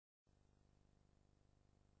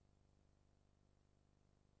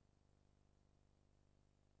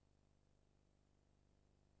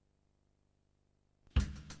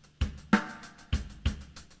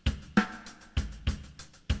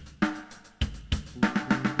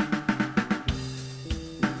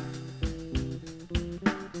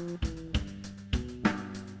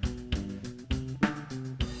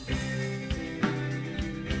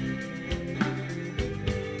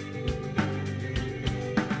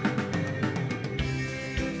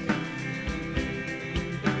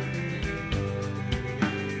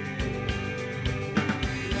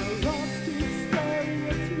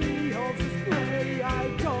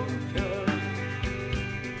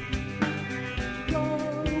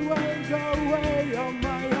display on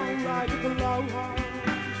my own like a glow. Well,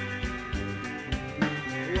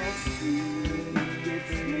 she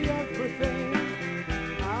gives me everything.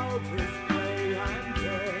 I'll just play I'm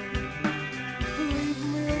dead. Leave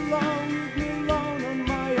me alone on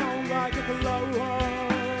my own like a glow.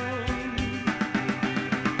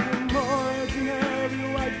 I'm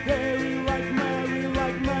ordinary, like Barry, like Mary,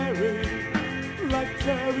 like Mary, like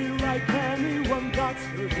Jerry, like anyone that's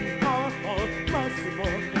hurting, powerful,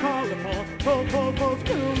 merciful, colorful, full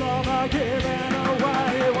true love are given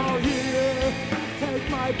away. Well, here, take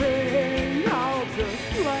my being, I'll just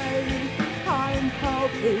play. I'm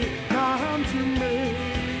healthy, come to me.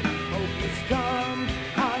 Hope is come,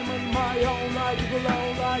 I'm on my own like a glow,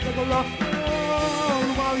 like a glow.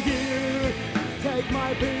 Well, here, take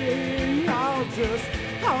my being, I'll just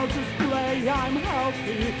play. I'm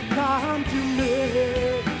healthy, come to me.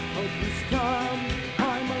 Hope is come,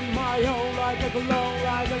 I'm on my own like a glow,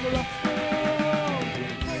 like a glow.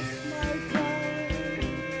 It's my time,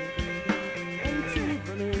 and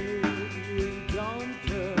Tiffany, you don't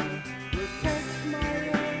care. Protect my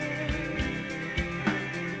end,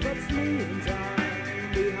 that's me and time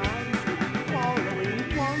behind you, following,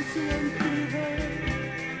 wanting and giving,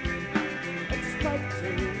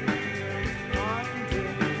 expecting and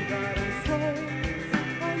finding that I'm safe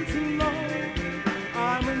and too low.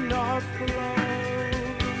 I'm enough alone.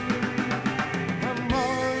 I'm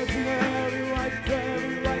ordinary, like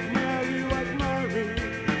Jerry, like Mary, like Mary,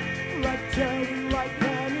 like Jerry, like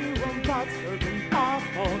anyone that's hurting,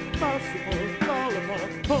 awful, merciful,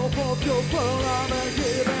 colorful, full, I'm a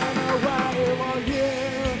giving away. Well,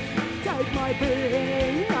 yeah, take my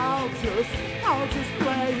being, I'll just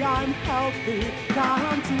play. I'm healthy,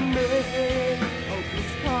 come to me. Hope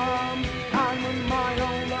is come, I'm on my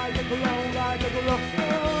own like a glow, like a glow.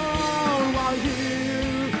 While you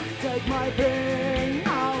take my being,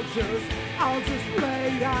 I'll just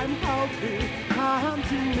play. I'm healthy, come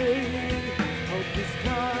to me. Hope is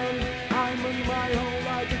come, I'm on my own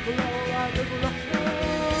like a glow, like a glow.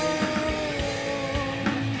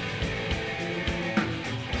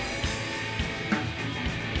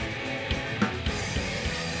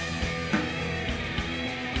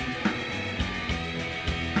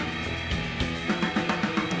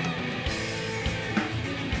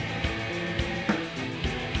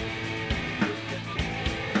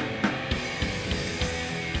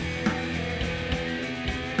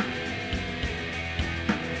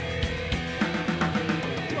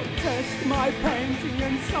 Test my painting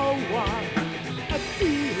and so what? A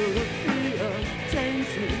deal of fear,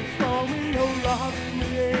 change me, throw me, oh love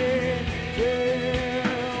me.